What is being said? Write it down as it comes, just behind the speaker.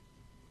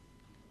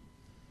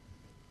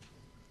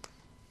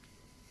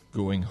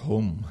going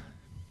home.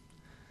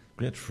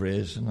 Great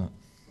phrase, isn't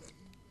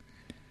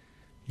it?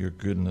 Your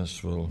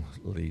goodness will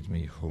lead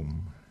me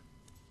home.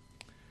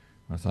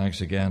 Our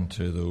thanks again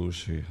to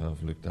those who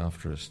have looked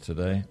after us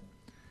today.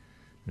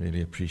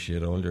 Really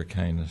appreciate all your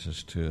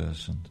kindnesses to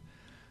us, and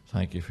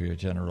thank you for your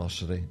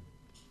generosity.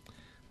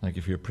 Thank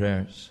you for your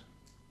prayers.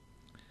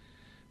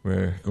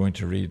 We're going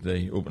to read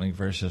the opening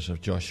verses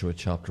of Joshua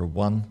chapter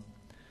 1.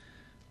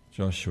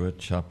 Joshua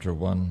chapter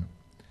 1,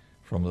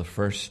 from the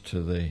 1st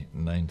to the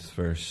 9th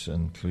verse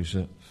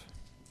inclusive.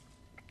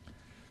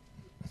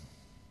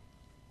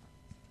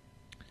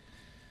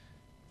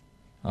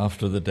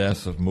 After the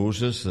death of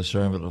Moses, the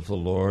servant of the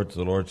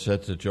Lord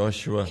said to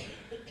Joshua,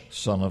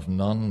 son of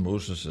Nun,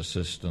 Moses'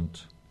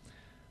 assistant,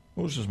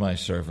 Moses, my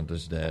servant,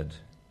 is dead.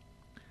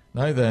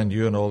 Now then,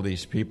 you and all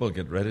these people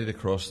get ready to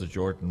cross the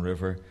Jordan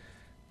River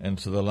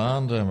into the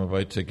land I am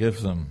about to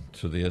give them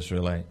to the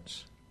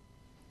Israelites.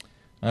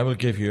 I will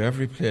give you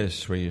every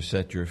place where you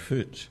set your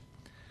foot,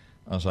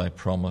 as I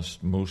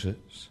promised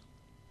Moses.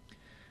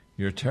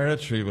 Your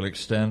territory will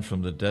extend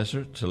from the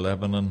desert to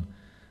Lebanon,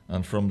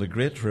 and from the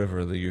great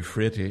river, the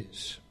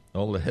Euphrates,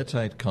 all the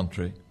Hittite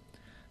country,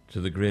 to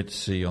the great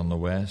sea on the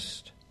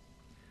west.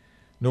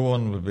 No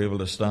one will be able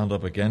to stand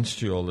up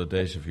against you all the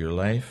days of your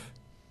life.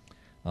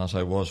 As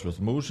I was with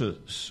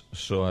Moses,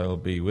 so I will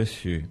be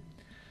with you.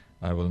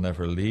 I will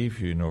never leave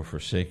you nor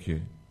forsake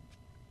you.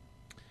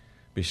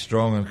 Be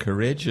strong and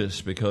courageous,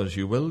 because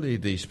you will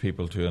lead these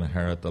people to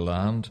inherit the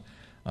land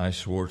I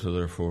swore to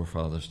their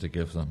forefathers to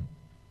give them.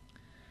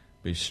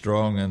 Be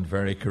strong and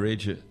very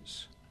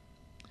courageous.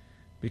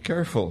 Be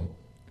careful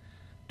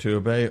to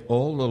obey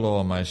all the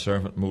law my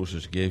servant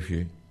Moses gave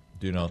you.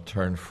 Do not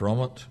turn from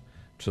it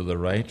to the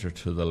right or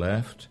to the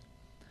left,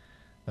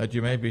 that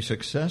you may be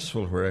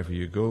successful wherever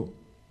you go.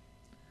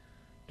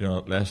 Do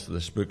not let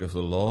this book of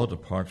the law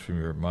depart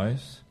from your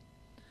mouth.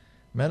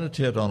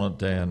 Meditate on it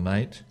day and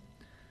night,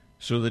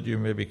 so that you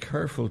may be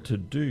careful to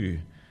do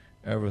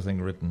everything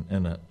written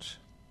in it.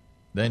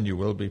 Then you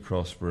will be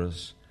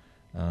prosperous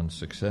and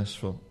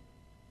successful.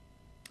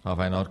 Have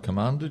I not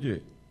commanded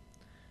you?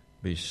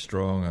 Be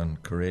strong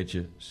and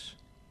courageous.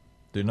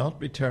 Do not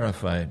be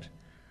terrified.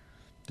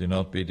 Do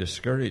not be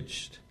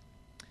discouraged.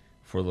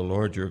 For the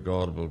Lord your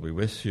God will be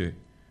with you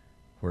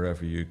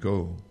wherever you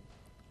go.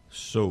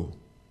 So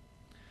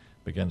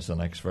begins the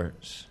next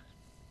verse.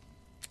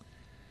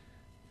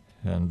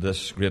 And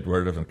this great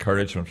word of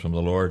encouragement from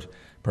the Lord,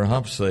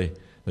 perhaps the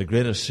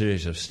greatest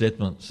series of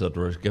statements that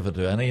were given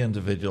to any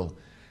individual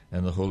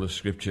in the whole of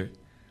Scripture,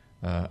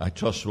 I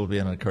trust will be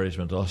an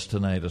encouragement to us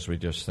tonight as we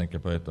just think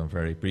about them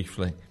very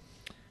briefly.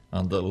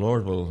 And the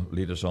Lord will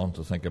lead us on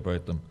to think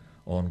about them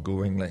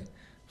ongoingly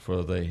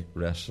for the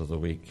rest of the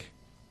week.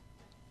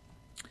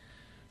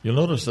 You'll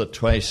notice that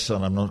twice,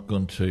 and I'm not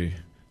going to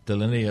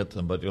delineate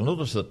them, but you'll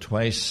notice that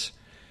twice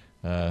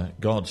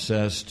God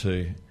says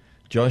to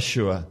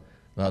Joshua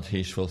that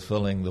he's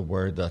fulfilling the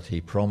word that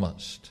he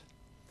promised.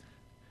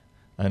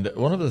 And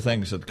one of the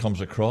things that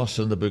comes across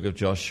in the book of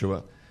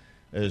Joshua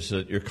is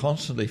that you're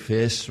constantly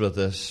faced with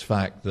this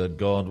fact that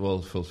God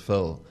will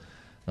fulfill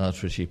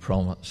that which he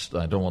promised.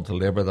 I don't want to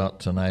labor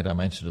that tonight. I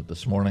mentioned it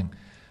this morning.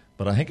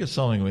 But I think it's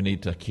something we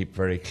need to keep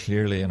very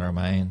clearly in our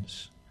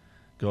minds.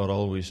 God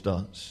always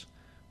does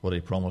what he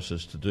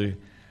promises to do.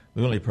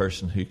 The only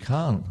person who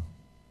can,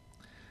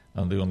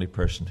 and the only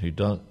person who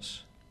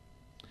does.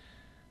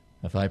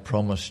 If I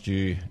promised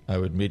you I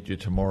would meet you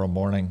tomorrow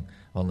morning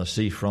on the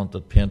seafront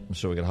at Painton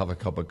so we could have a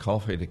cup of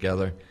coffee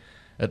together,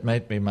 it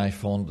might be my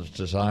fondest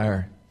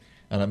desire,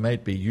 and it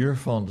might be your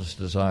fondest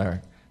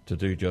desire to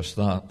do just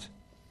that.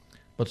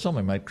 But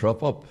something might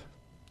crop up,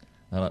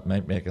 and it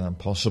might make it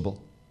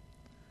impossible.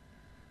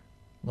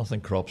 Nothing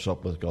crops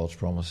up with God's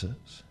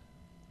promises.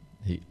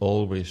 He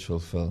always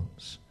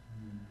fulfills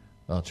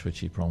that which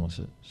he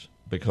promises,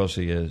 because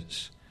he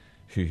is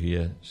who he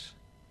is.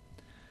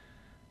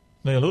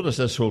 Now you'll notice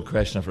this whole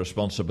question of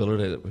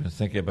responsibility that we've been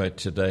thinking about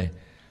today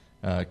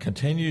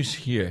continues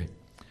here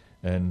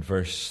in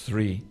verse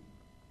 3.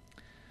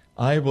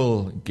 I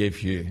will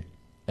give you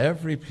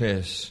every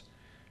place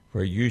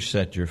where you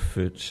set your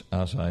foot,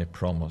 as I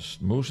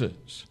promised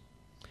Moses.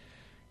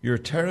 Your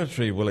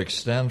territory will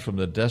extend from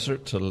the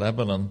desert to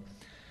Lebanon,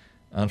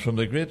 and from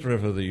the great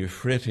river, the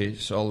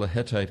Euphrates, all the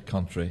Hittite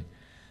country,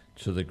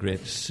 to the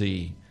great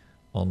sea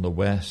on the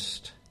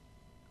west.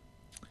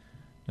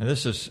 Now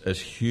this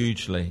is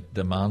hugely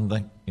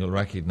demanding. You'll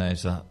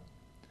recognize that.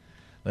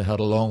 They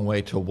had a long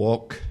way to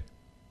walk.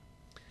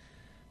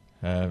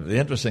 The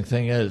interesting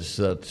thing is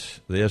that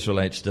the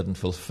Israelites didn't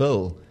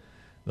fulfill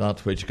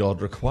that which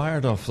God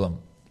required of them,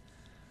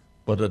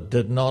 but it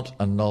did not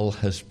annul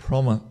his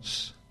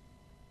promise.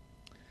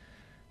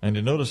 And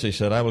you notice he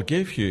said, I will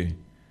give you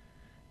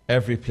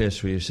every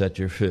place where you set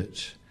your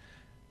foot.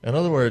 In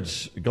other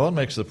words, God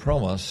makes the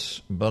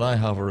promise, but I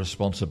have a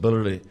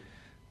responsibility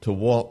to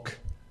walk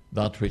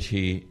that which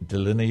he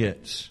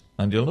delineates.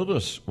 And you'll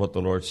notice what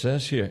the Lord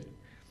says here.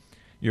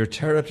 Your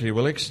territory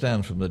will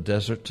extend from the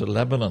desert to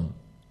Lebanon.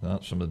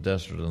 That's from the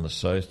desert in the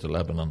south to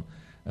Lebanon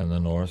in the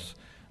north.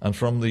 And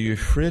from the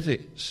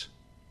Euphrates,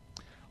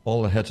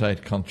 all the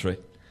Hittite country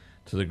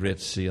to the Great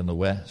Sea in the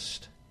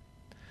west.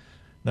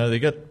 Now, they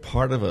get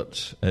part of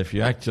it. If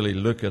you actually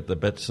look at the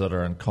bits that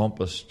are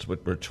encompassed,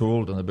 what we're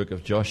told in the book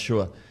of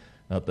Joshua,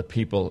 that the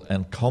people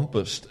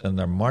encompassed in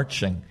their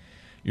marching,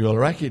 you will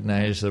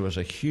recognize there was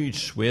a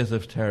huge swathe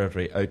of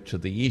territory out to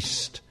the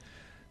east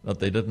that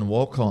they didn't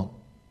walk on.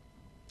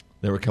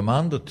 They were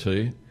commanded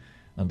to,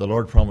 and the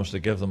Lord promised to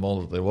give them all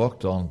that they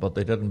walked on, but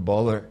they didn't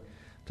bother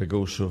to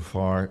go so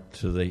far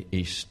to the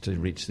east to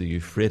reach the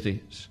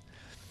Euphrates.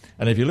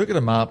 And if you look at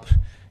a map,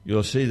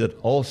 you'll see that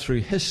all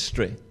through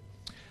history,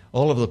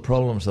 all of the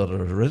problems that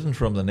have arisen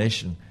from the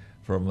nation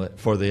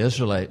for the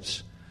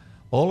Israelites,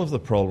 all of the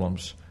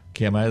problems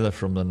came either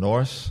from the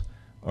north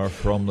or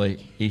from the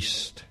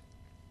east.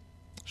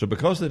 So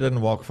because they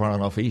didn't walk far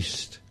enough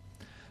east,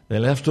 they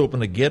left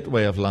open a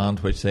gateway of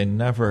land which they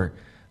never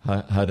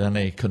had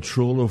any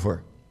control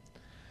over.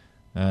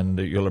 And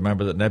you'll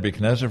remember that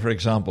Nebuchadnezzar, for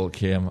example,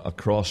 came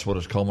across what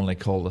is commonly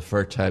called the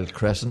Fertile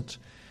Crescent.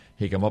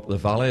 He came up the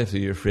valley of the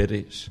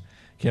Euphrates,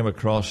 came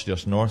across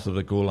just north of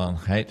the Golan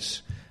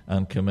Heights,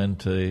 and came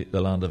into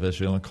the land of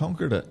Israel and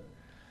conquered it.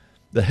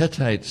 The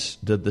Hittites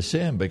did the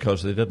same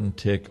because they didn't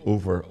take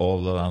over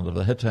all the land of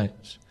the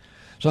Hittites.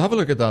 So have a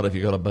look at that if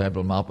you've got a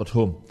Bible map at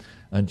home,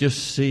 and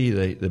just see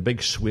the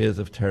big swathe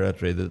of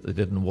territory that they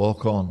didn't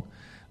walk on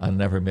and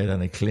never made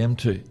any claim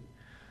to.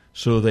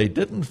 So they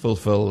didn't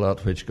fulfill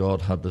that which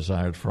God had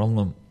desired from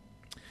them.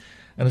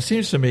 And it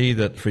seems to me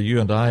that for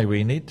you and I,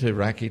 we need to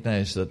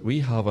recognize that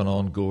we have an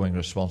ongoing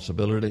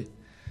responsibility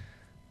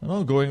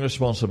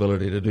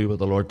to do what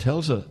the Lord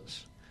tells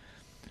us.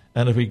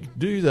 And if we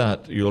do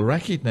that, you'll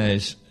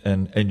recognize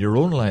in your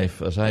own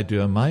life, as I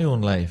do in my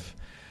own life,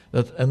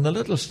 that in the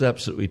little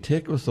steps that we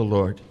take with the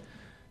Lord,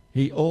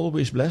 He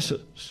always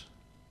blesses.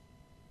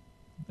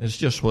 It's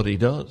just what He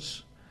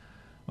does.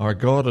 Our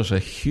God is a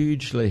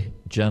hugely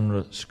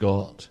generous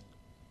God.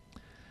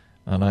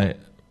 And I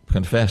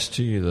confess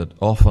to you that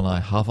often I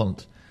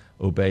haven't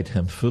obeyed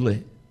Him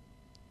fully.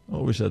 I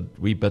always had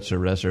wee bits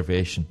of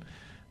reservation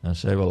and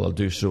say, well, I'll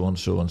do so and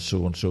so and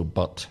so and so,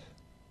 but.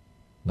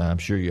 Now, I'm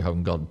sure you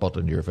haven't got but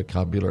in your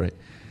vocabulary,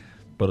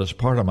 but it's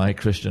part of my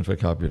Christian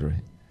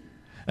vocabulary.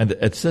 And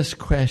it's this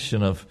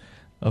question of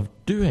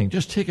doing,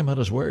 just take Him at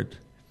His word.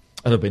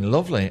 It would have been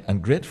lovely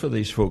and great for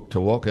these folk to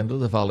walk into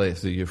the valley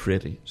of the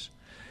Euphrates.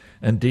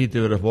 Indeed, they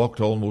would have walked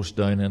almost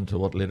down into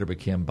what later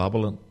became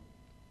Babylon,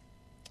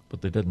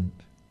 but they didn't.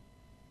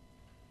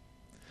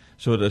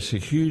 So it is a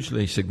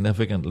hugely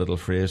significant little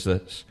phrase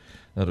this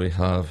that we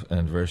have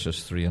in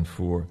verses 3 and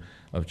 4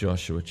 of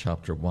Joshua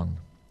chapter 1.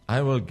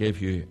 I will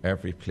give you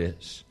every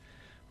place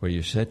where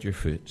you set your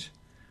foot,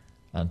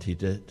 and He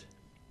did.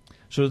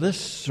 So this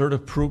sort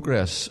of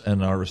progress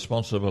in our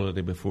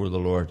responsibility before the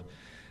Lord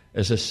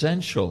is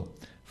essential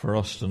for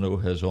us to know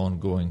His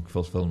ongoing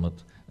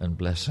fulfillment and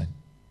blessing.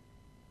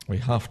 We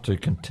have to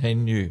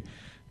continue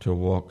to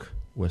walk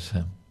with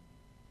Him.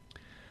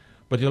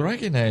 But you'll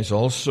recognize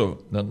also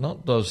that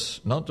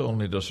not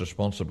only does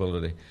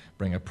responsibility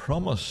bring a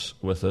promise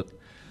with it,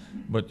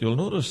 but you'll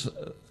notice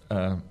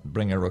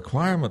bring a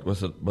requirement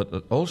with it, but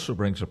it also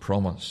brings a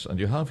promise. And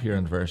you have here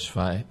in verse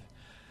 5,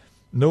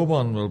 no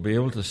one will be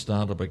able to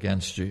stand up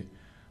against you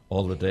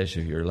all the days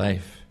of your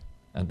life.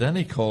 And then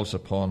he calls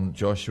upon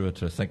Joshua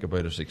to think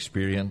about his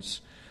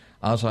experience.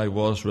 As I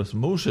was with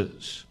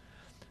Moses,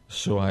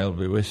 so I'll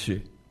be with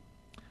you.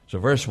 So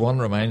verse 1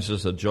 reminds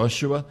us that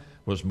Joshua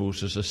was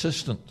Moses'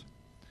 assistant.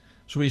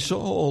 So he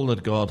saw all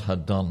that God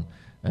had done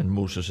in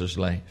Moses'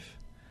 life.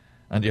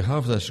 And you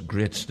have this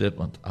great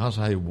statement, as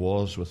I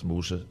was with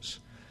Moses,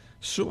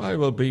 so I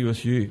will be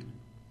with you.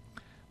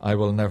 I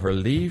will never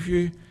leave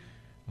you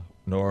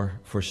nor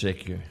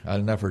forsake you.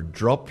 I'll never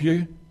drop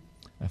you,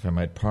 if I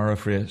might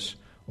paraphrase,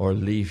 or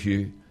leave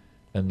you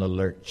in the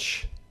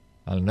lurch.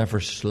 I'll never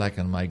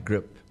slacken my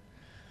grip.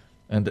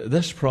 And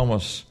this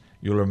promise,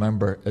 you'll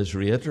remember, is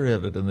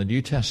reiterated in the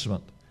New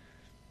Testament.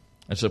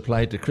 It's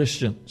applied to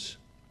Christians,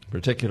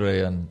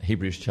 particularly in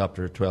Hebrews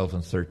chapter 12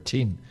 and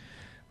 13,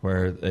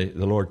 where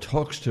the Lord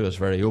talks to us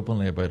very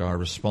openly about our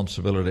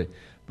responsibility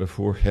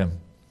before Him.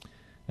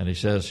 And He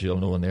says, you'll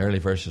know in the early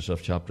verses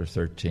of chapter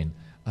 13,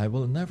 I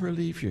will never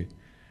leave you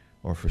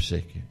or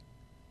forsake you.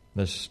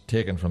 This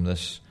taken from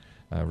this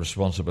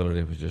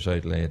responsibility which is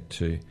outlaid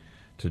to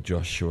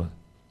Joshua.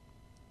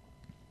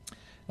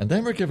 And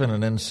then we're given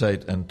an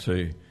insight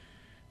into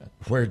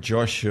where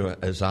Joshua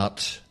is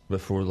at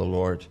before the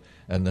Lord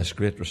in this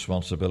great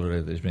responsibility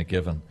that he's been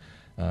given.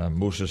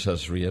 Moses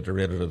has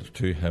reiterated it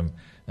to him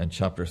in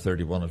chapter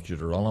 31 of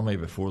Deuteronomy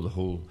before the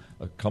whole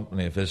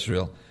company of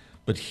Israel.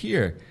 But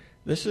here,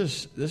 this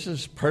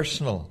is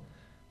personal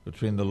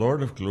between the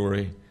Lord of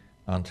glory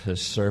and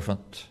His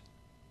servant.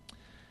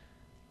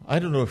 I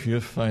don't know if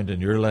you've found in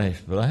your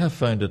life, but I have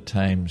found at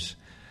times,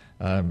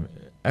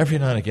 every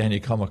now and again you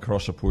come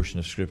across a portion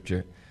of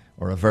Scripture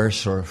or a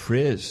verse or a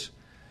phrase,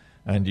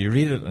 and you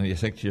read it and you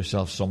think to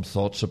yourself some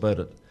thoughts about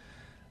it.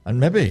 And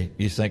maybe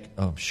you think,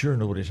 oh, I'm sure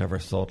nobody's ever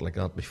thought like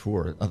that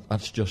before.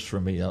 That's just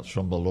from me, that's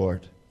from the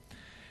Lord.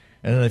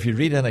 And then if you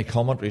read any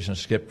commentaries on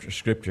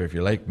Scripture, if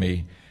you're like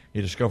me,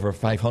 You discover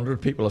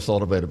 500 people have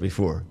thought about it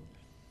before.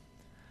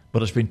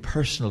 But it's been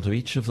personal to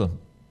each of them.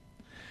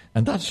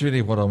 And that's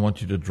really what I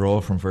want you to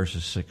draw from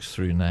verses 6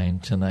 through 9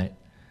 tonight.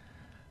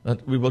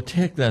 That we will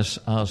take this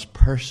as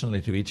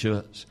personally to each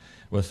of us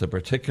with the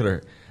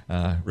particular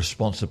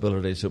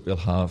responsibilities that we'll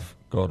have,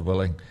 God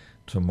willing,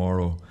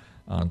 tomorrow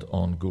and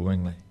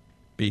ongoingly.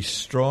 Be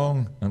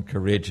strong and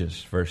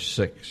courageous, verse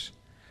 6.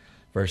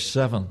 Verse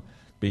 7,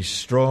 be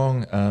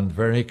strong and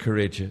very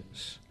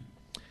courageous.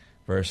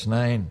 Verse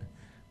 9,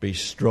 be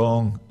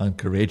strong and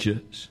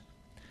courageous.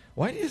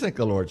 Why do you think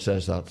the Lord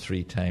says that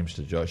 3 times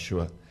to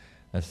Joshua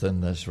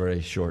within this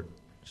very short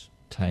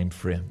time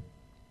frame?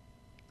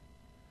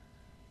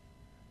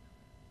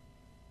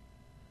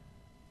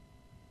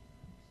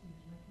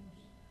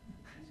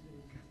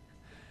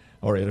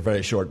 Or he had a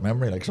very short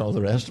memory like some of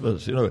the rest of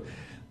us,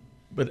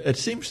 But it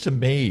seems to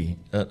me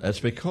that it's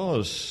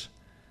because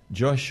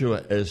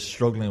Joshua is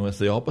struggling with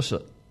the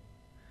opposite.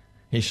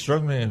 He's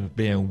struggling with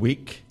being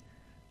weak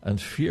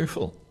and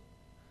fearful.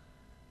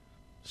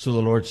 So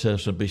the Lord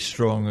says to be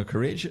strong and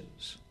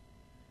courageous.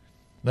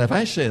 Now, if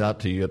I say that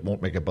to you, it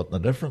won't make a button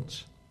of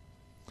difference.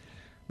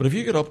 But if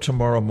you get up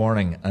tomorrow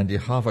morning and you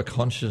have a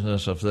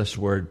consciousness of this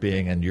word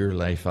being in your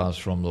life as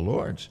from the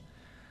Lord's,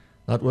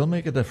 that will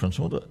make a difference,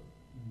 won't it?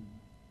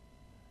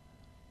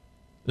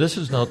 This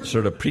is not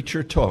sort of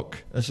preacher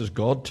talk. This is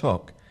God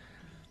talk.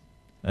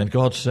 And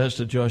God says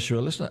to Joshua,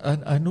 listen,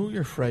 I know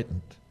you're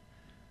frightened.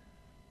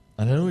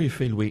 And I know you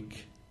feel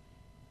weak.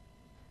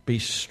 Be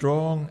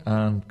strong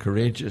and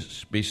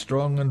courageous. Be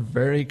strong and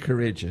very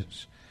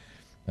courageous.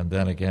 And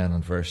then again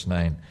in verse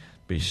 9,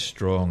 be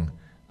strong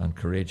and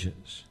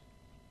courageous.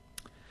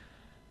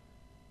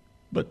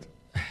 But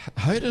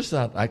how does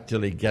that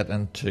actually get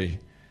into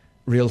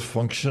real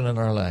function in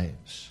our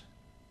lives?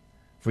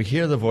 If we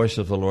hear the voice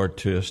of the Lord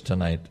to us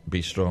tonight,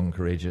 be strong and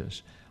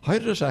courageous, how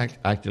does it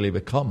actually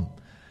become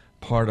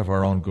part of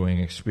our ongoing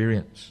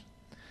experience?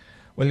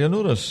 Well, you'll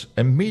notice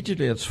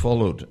immediately it's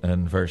followed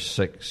in verse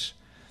 6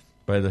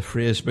 by the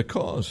phrase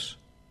because.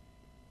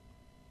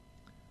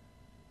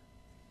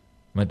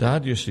 My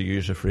dad used to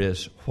use the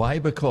phrase, why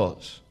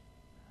because?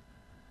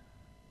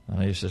 And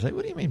I used to say,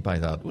 what do you mean by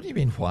that? What do you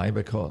mean why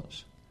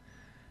because?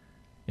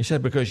 He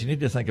said, because you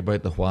need to think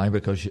about the why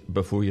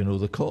before you know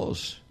the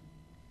cause.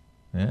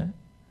 Yeah?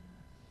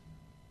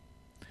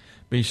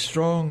 Be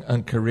strong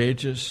and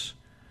courageous,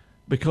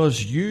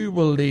 because you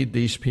will lead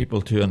these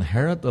people to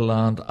inherit the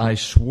land I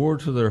swore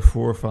to their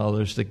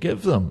forefathers to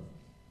give them.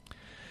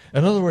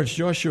 In other words,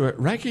 Joshua,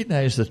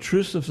 recognize the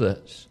truth of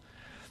this.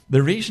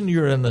 The reason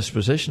you're in this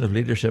position of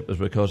leadership is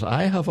because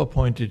I have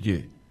appointed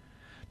you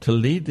to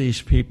lead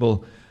these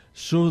people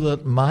so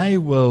that my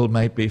will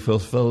might be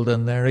fulfilled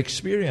in their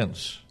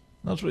experience.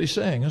 That's what he's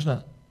saying, isn't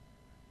it?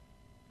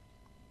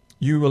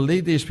 You will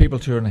lead these people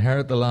to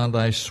inherit the land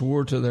I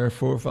swore to their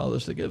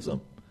forefathers to give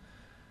them.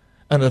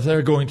 And if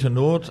they're going to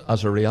know it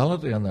as a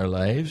reality in their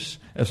lives,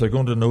 if they're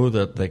going to know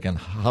that they can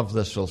have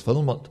this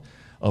fulfillment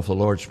of the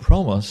Lord's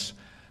promise,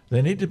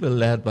 they need to be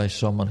led by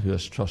someone who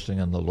is trusting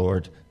in the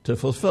Lord to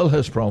fulfill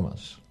his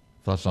promise.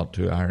 If that's not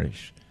too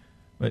Irish.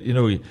 But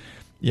you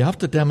have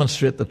to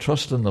demonstrate the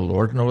trust in the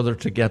Lord in order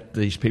to get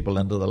these people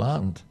into the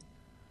land.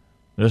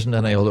 There isn't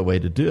any other way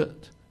to do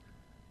it.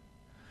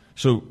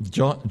 So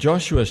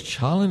Joshua is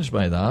challenged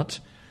by that,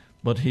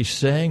 but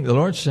the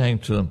Lord's saying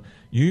to them,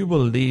 you will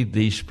lead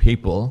these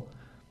people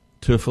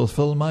to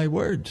fulfill my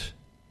word.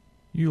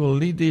 You will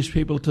lead these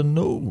people to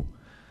know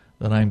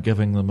that I'm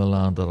giving them a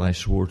land that I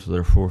swore to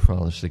their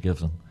forefathers to give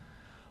them.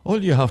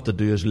 All you have to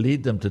do is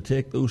lead them to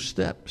take those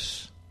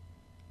steps.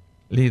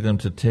 Lead them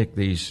to take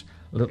these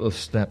little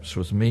steps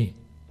with me.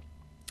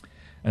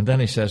 And then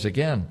he says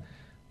again,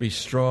 be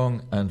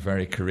strong and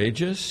very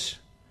courageous.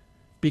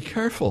 Be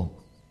careful.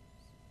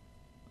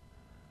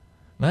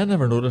 And I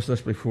never noticed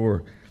this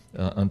before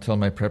until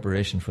my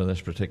preparation for this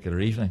particular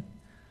evening.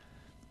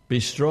 Be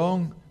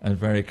strong and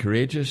very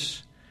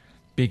courageous.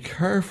 Be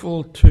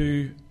careful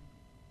to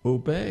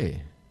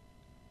obey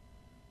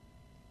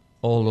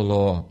all the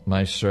law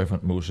my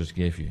servant Moses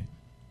gave you.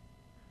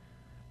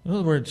 In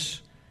other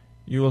words,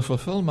 you will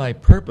fulfill my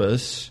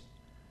purpose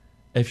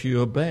if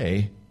you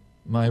obey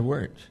my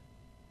word.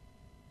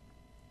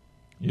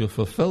 You'll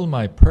fulfill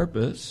my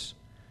purpose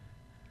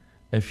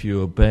if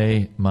you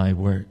obey my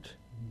word.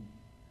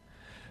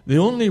 The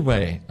only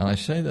way, and I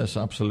say this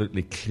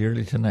absolutely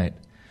clearly tonight,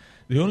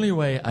 the only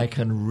way I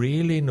can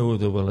really know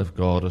the will of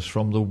God is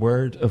from the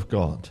Word of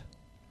God.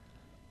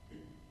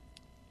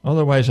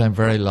 Otherwise, I'm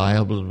very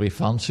liable to be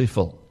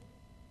fanciful.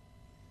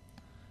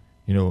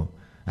 I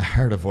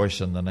heard a voice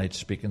in the night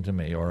speaking to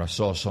me, or I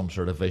saw some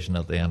sort of vision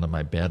at the end of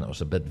my bed, and it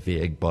was a bit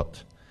vague,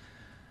 but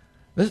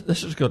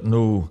this has got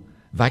no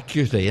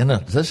vacuity in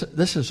it.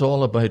 This is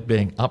all about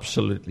being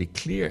absolutely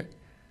clear.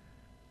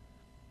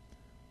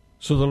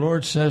 So the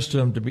Lord says to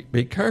him to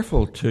be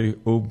careful to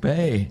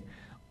obey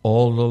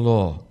all the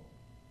law,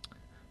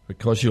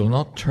 because you'll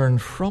not turn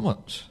from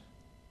it.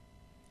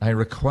 I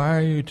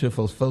require you to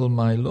fulfill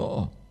my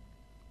law.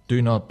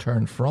 Do not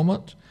turn from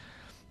it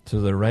to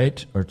the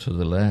right or to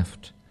the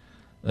left,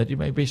 that you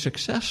may be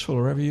successful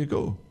wherever you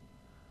go.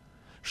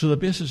 So the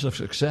basis of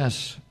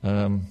success,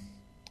 a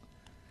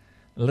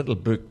little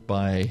book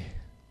by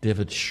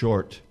David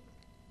Short,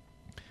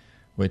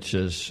 which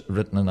is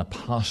written in a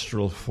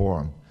pastoral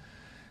form,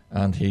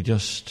 and he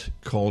just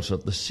calls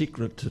it the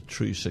secret to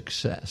true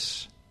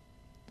success.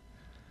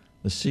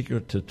 The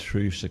secret to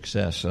true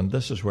success, and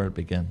this is where it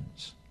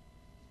begins.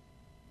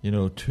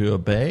 To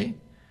obey,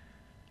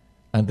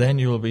 and then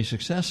you will be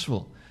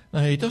successful.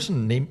 Now, he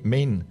doesn't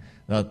mean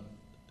that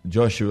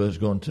Joshua is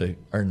going to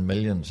earn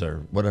millions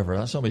or whatever.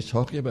 That's not what he's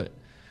talking about.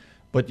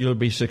 But you'll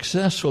be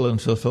successful in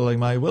fulfilling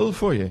my will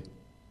for you.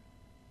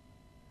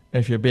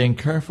 If you're being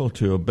careful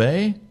to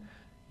obey,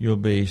 you'll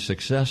be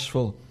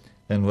successful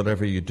in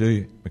whatever you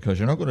do, because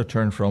you're not going to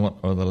turn from it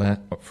or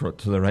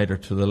to the right or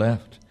to the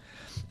left.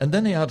 And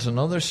then he adds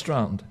another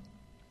strand.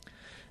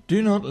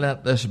 Do not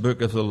let this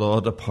book of the law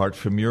depart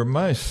from your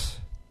mouth.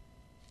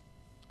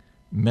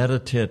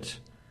 Meditate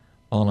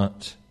on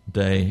it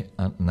day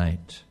and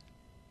night.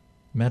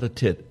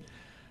 Meditate.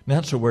 Now,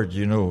 that's a word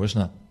you know,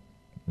 isn't it?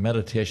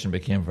 Meditation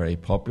became very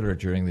popular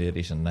during the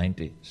 80s and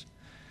 90s.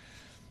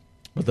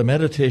 But the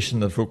meditation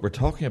that folk were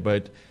talking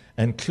about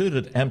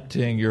included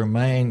emptying your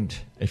mind.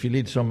 If you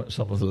read some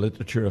of the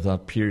literature of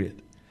that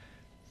period,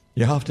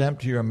 you have to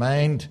empty your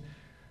mind,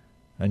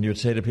 and you'd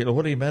say to people,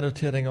 what are you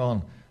meditating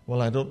on?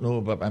 Well, I don't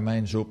know, but my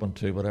mind's open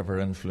to whatever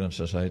influence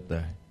is out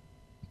there.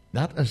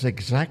 That is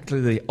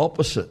exactly the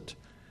opposite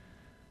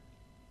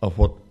of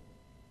what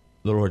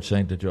the Lord's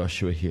saying to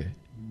Joshua here.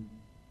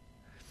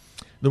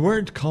 The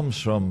word comes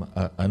from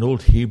an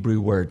old Hebrew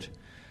word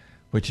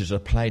which is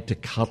applied to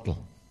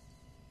cattle.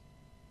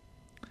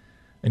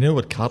 And you know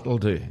what cattle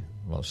do?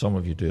 Well, some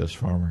of you do as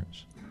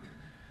farmers.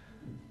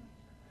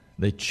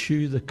 They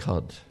chew the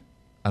cud,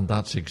 and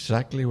that's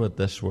exactly what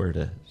this word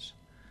is.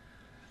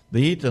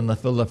 They eat and they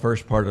fill the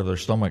first part of their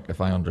stomach, if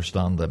I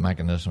understand the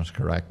mechanisms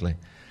correctly.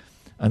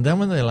 And then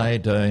when they lie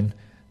down,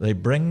 they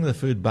bring the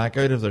food back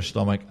out of their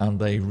stomach and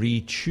they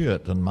re-chew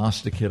it and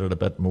masticate it a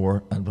bit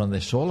more. And when they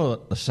swallow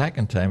it the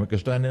second time, it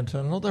goes down into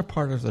another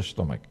part of their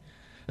stomach.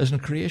 Isn't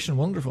creation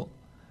wonderful?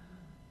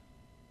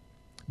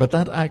 But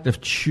that act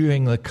of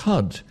chewing the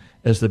cud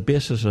is the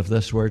basis of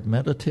this word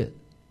meditate.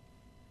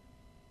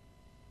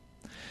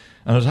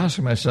 And I was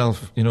asking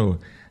myself,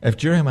 if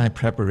during my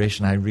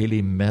preparation I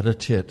really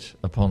meditate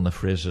upon the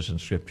phrases in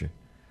Scripture,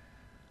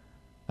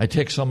 I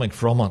take something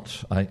from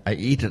it, I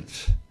eat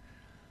it,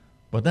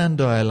 but then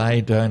do I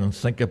lie down and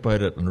think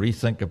about it and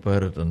rethink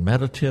about it and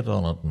meditate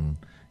on it and,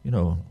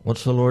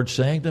 what's the Lord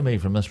saying to me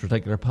from this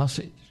particular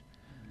passage?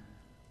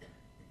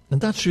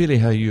 And that's really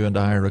how you and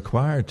I are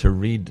required to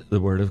read the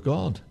Word of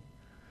God.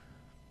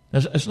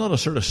 It's not a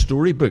sort of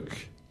storybook,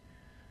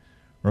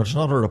 or it's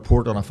not a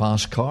report on a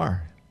fast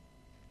car.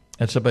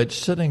 It's about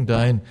sitting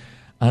down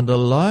and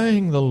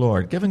allowing the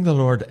Lord, giving the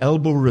Lord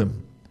elbow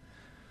room,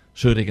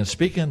 so that He can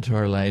speak into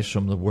our lives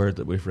from the Word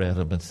that we've read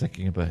and been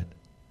thinking about.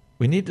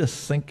 We need to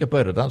think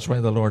about it. That's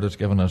why the Lord has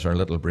given us our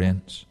little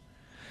brains.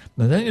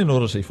 And then you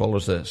notice He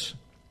follows this.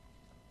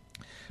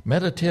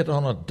 Meditate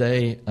on it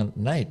day and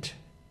night.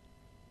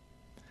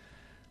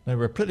 Now,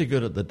 we're pretty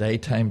good at the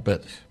daytime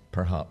bit,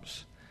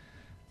 perhaps.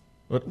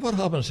 But what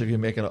happens if you're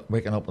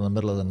waking up in the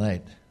middle of the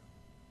night?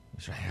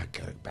 You say, I'll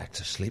go back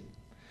to sleep.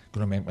 I'm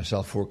going to make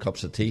myself 4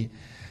 cups of tea.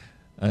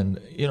 And,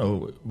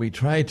 we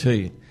try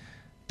to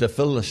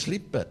fill the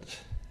sleep bit.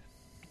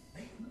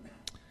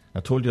 I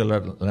told you I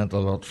learned a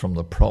lot from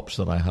the props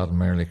that I had in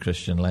my early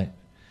Christian life.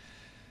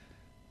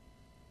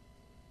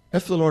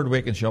 If the Lord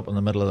wakens you up in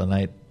the middle of the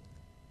night,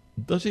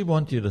 does He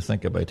want you to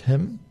think about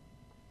Him?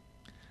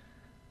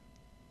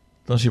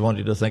 Does He want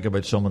you to think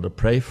about someone to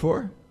pray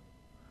for?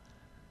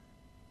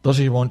 Does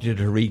He want you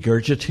to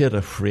regurgitate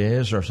a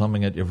phrase or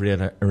something that you've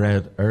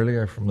read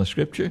earlier from the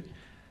Scripture?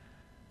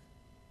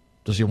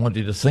 Does He want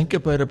you to think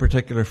about a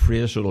particular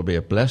phrase so it'll be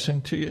a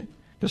blessing to you?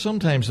 Because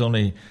sometimes the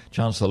only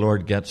chance the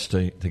Lord gets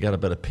to get a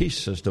bit of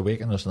peace is to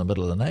waken us in the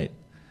middle of the night.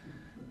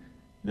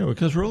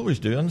 Because we're always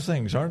doing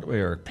things, aren't we?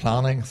 Or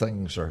planning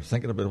things or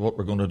thinking about what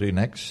we're going to do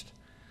next.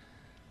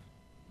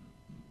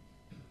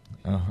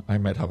 I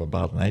might have a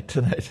bad night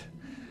tonight,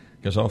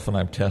 because often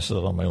I'm tested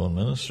on my own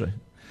ministry.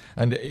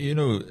 And,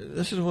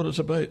 this is what it's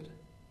about.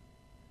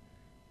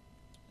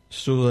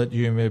 So that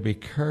you may be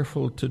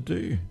careful to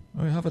do.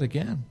 Oh, we have it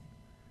again.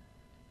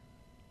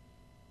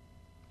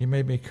 You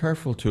may be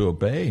careful to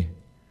obey.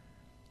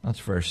 That's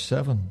verse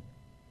 7.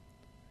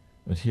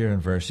 But here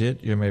in verse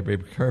 8, you may be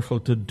careful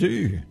to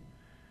do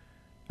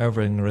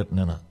everything written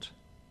in it.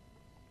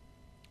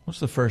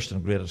 What's the first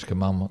and greatest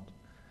commandment?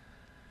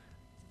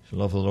 You shall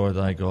love the Lord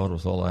thy God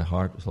with all thy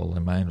heart, with all thy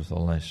mind, with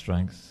all thy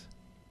strength.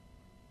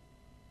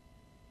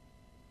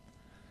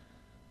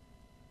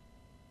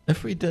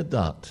 If we did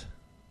that,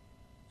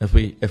 if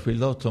we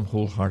loved Him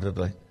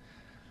wholeheartedly,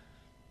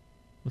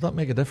 would that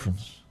make a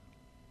difference?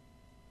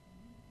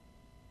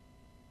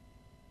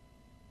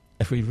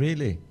 If we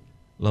really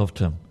loved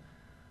Him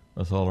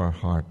with all our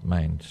heart,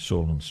 mind,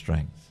 soul, and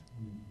strength,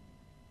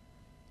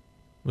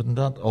 wouldn't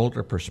that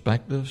alter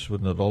perspectives?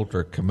 Wouldn't it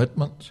alter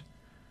commitment?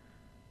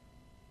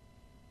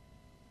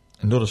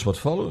 And notice what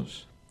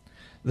follows.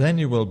 Then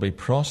you will be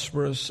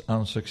prosperous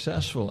and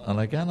successful. And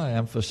again, I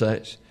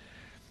emphasize,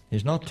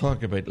 he's not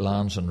talking about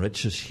lands and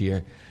riches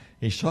here.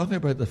 He's talking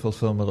about the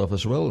fulfillment of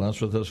his will.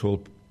 That's what this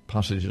whole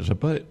passage is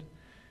about.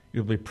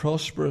 You'll be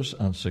prosperous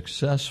and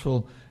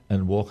successful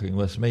in walking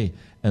with me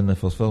in the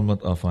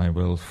fulfillment of my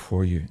will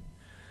for you.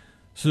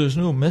 So there's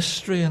no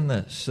mystery in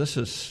this. This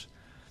is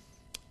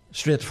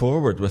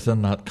straightforward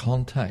within that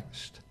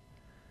context.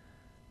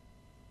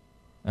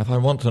 If I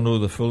want to know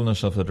the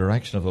fullness of the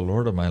direction of the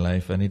Lord in my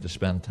life, I need to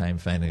spend time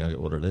finding out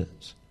what it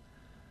is.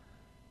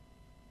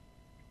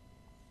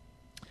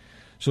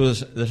 So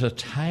there's a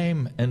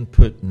time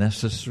input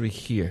necessary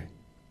here.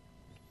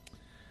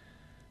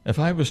 If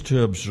I was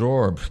to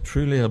absorb,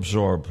 truly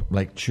absorb,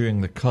 like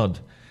chewing the cud,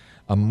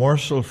 a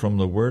morsel from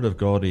the Word of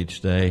God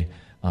each day,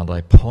 and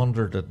I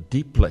pondered it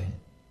deeply,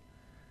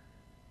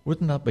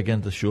 wouldn't that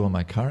begin to show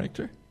my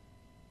character?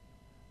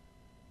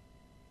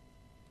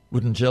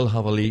 Wouldn't Jill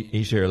have an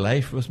easier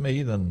life with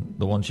me than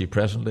the one she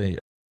presently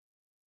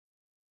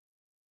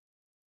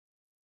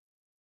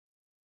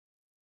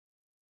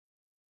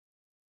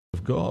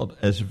of God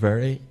is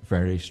very,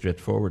 very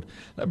straightforward.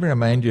 Let me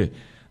remind you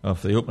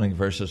of the opening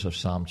verses of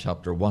Psalm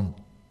chapter 1.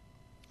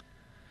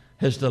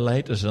 His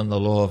delight is in the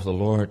law of the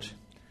Lord,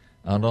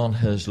 and on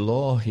his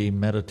law he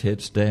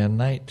meditates day and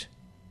night.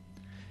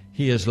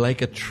 He is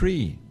like a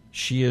tree,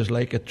 she is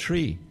like a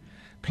tree,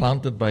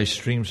 planted by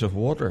streams of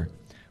water,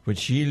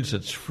 which yields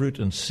its fruit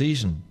in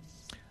season,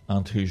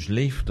 and whose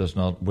leaf does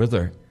not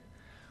wither.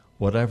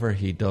 Whatever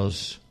he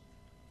does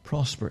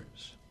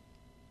prospers.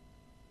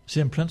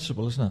 Same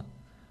principle, isn't it?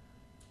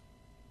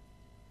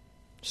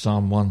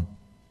 Psalm 1,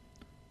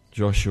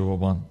 Joshua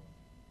 1.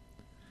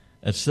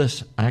 It's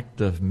this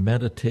active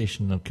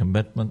meditation and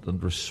commitment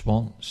and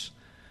response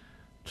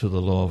to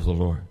the law of the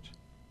Lord.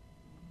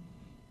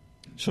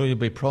 So you'll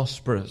be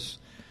prosperous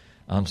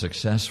and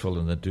successful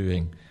in the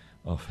doing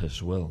of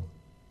his will.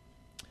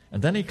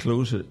 And then he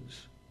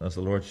closes as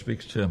the Lord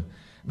speaks to him.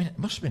 I mean, it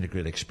must have been a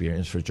great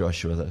experience for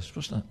Joshua, this,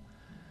 wasn't it?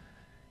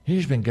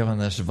 He's been given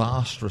this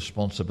vast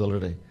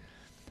responsibility.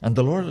 And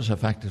the Lord is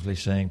effectively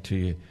saying to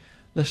you,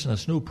 listen,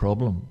 it's no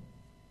problem.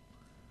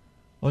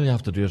 All you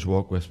have to do is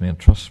walk with me and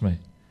trust me.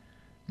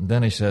 And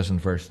then he says in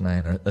verse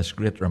 9, this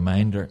great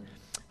reminder,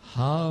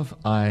 have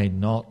I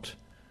not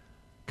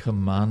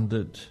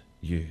commanded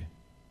you?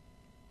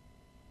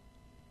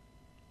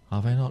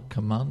 Have I not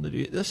commanded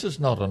you? This is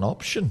not an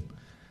option.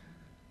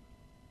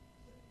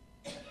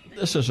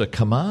 This is a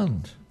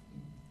command.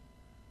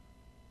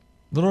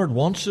 The Lord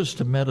wants us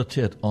to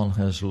meditate on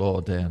his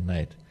law day and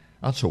night.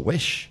 That's a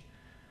wish.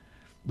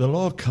 The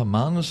Lord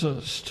commands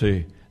us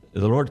to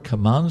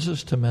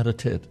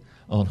meditate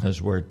on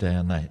his word day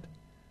and night.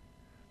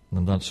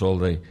 And that's all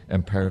the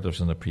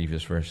imperatives in the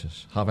previous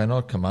verses. Have I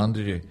not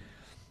commanded you?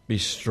 Be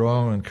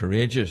strong and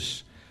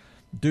courageous.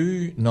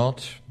 Do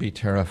not be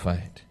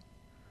terrified.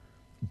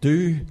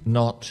 Do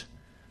not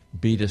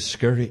be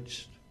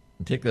discouraged.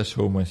 And take this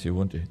home with you,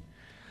 won't you?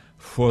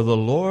 For the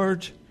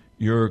Lord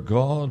your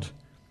God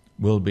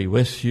will be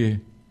with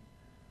you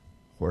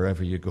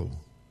wherever you go.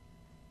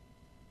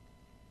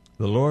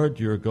 The Lord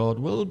your God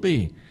will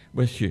be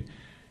with you.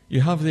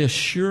 You have the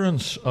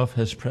assurance of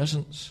his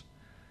presence.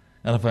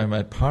 And if I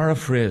might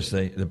paraphrase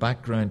the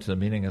background to the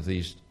meaning of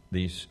these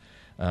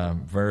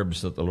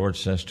verbs that the Lord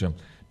says to him,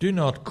 do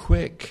not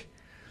quake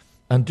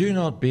and do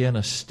not be in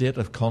a state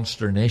of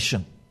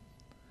consternation.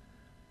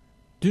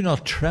 Do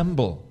not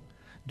tremble.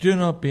 Do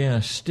not be in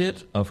a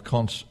state of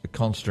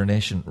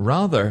consternation.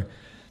 Rather,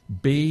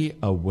 be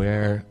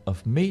aware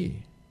of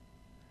me.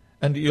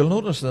 And you'll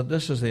notice that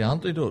this is the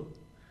antidote.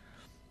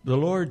 The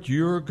Lord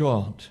your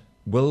God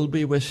will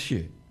be with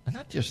you. And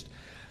that just,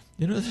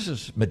 this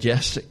is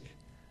majestic.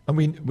 I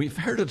mean, we've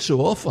heard it so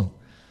often.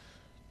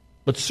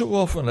 But so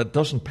often it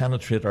doesn't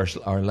penetrate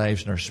our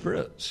lives and our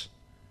spirits.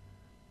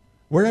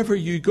 Wherever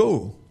you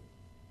go,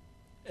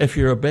 if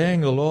you're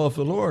obeying the law of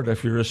the Lord,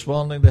 if you're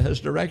responding to his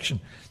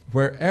direction,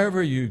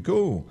 wherever you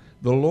go,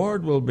 the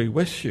Lord will be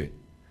with you.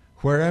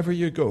 Wherever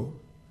you go.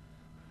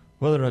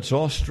 Whether it's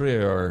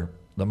Austria or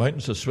the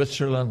mountains of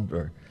Switzerland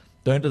or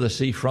down to the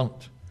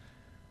seafront,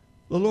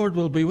 the Lord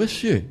will be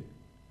with you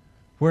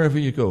wherever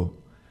you go.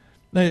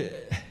 Now,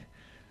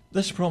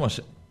 this promise,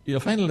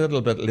 you'll find a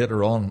little bit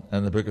later on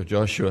in the book of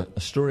Joshua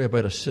a story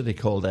about a city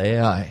called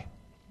Ai.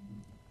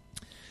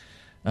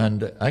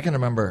 And I can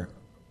remember,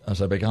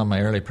 as I began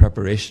my early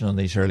preparation on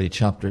these early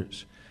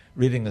chapters,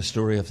 reading the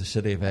story of the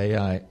city of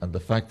Ai and the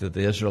fact that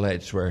the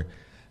Israelites were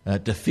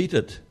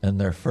defeated in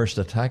their first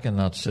attack in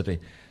that city,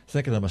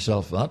 thinking to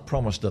myself, that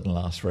promise didn't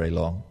last very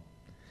long.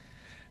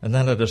 And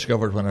then I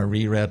discovered when I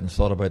reread and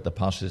thought about the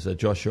passage that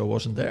Joshua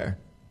wasn't there.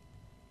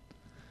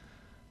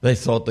 They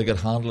thought they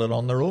could handle it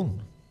on their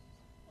own.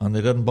 And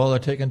they didn't bother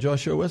taking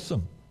Joshua with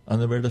them.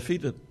 And they were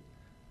defeated.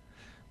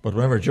 But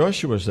whenever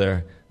Joshua was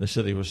there, the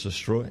city was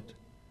destroyed.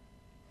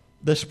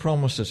 This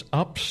promise is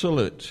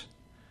absolute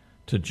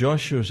to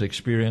Joshua's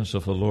experience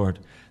of the Lord.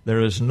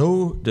 There is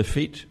no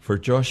defeat for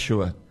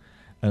Joshua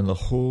in the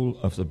whole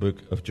of the book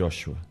of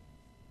Joshua.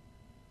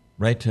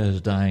 Right to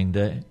his dying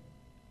day.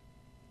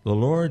 The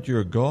Lord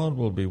your God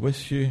will be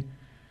with you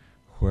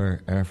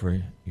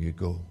wherever you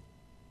go.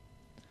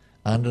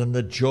 And in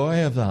the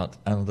joy of that,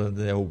 and in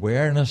the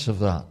awareness of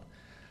that,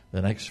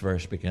 the next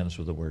verse begins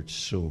with the word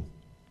so.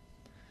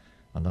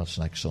 And that's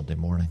next Sunday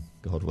morning,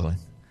 God willing.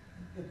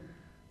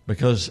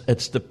 Because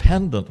it's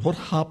dependent, what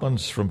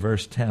happens from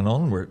verse 10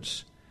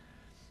 onwards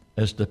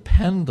is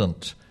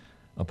dependent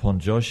upon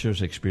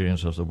Joshua's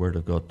experience of the Word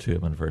of God to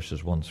him in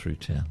verses 1 through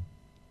 10.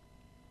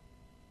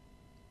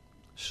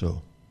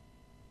 So.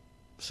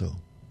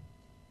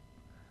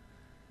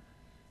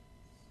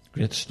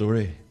 Great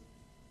story.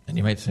 And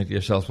you might think to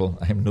yourself, well,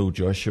 I'm no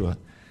Joshua,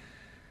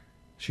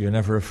 so you're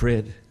never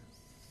afraid.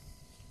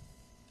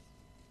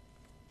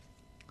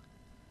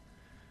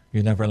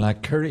 You never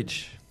lack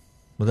courage.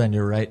 Well, then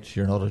you're right,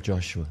 you're not a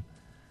Joshua.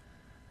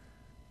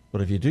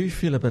 But if you do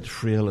feel a bit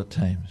frail at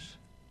times,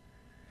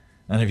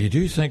 and if you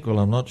do think, well,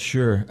 I'm not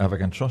sure if I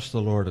can trust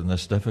the Lord in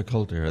this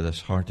difficulty or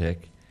this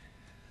heartache,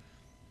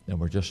 then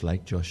we're just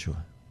like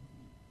Joshua.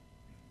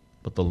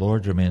 But the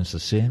Lord remains the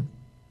same.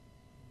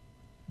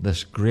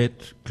 This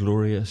great,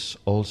 glorious,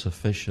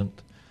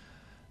 all-sufficient,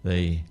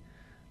 the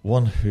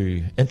one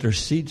who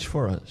intercedes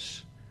for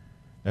us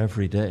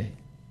every day,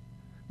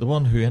 the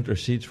one who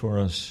intercedes for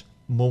us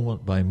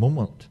moment by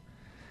moment.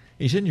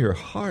 He's in your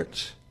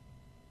heart.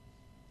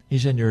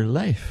 He's in your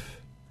life.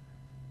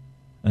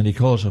 And he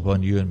calls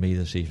upon you and me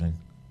this evening.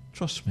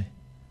 Trust me.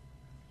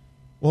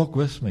 Walk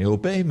with me.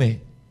 Obey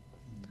me.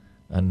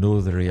 And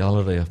know the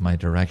reality of my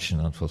direction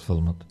and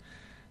fulfillment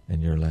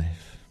in your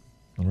life.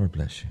 The Lord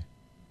bless you.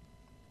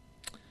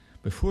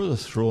 Before the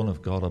throne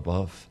of God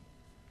above,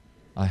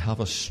 I have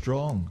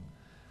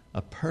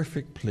a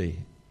perfect plea.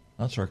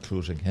 That's our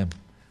closing hymn.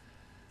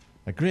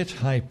 A great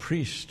high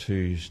priest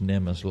whose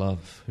name is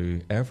love,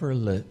 who ever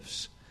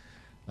lives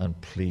and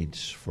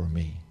pleads for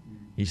me.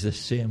 He's the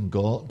same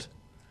God.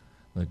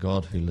 The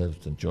God who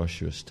lived in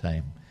Joshua's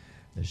time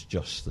is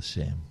just the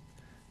same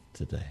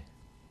today.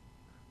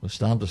 We'll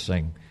stand to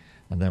sing,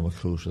 and then we'll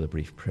close with a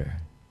brief prayer.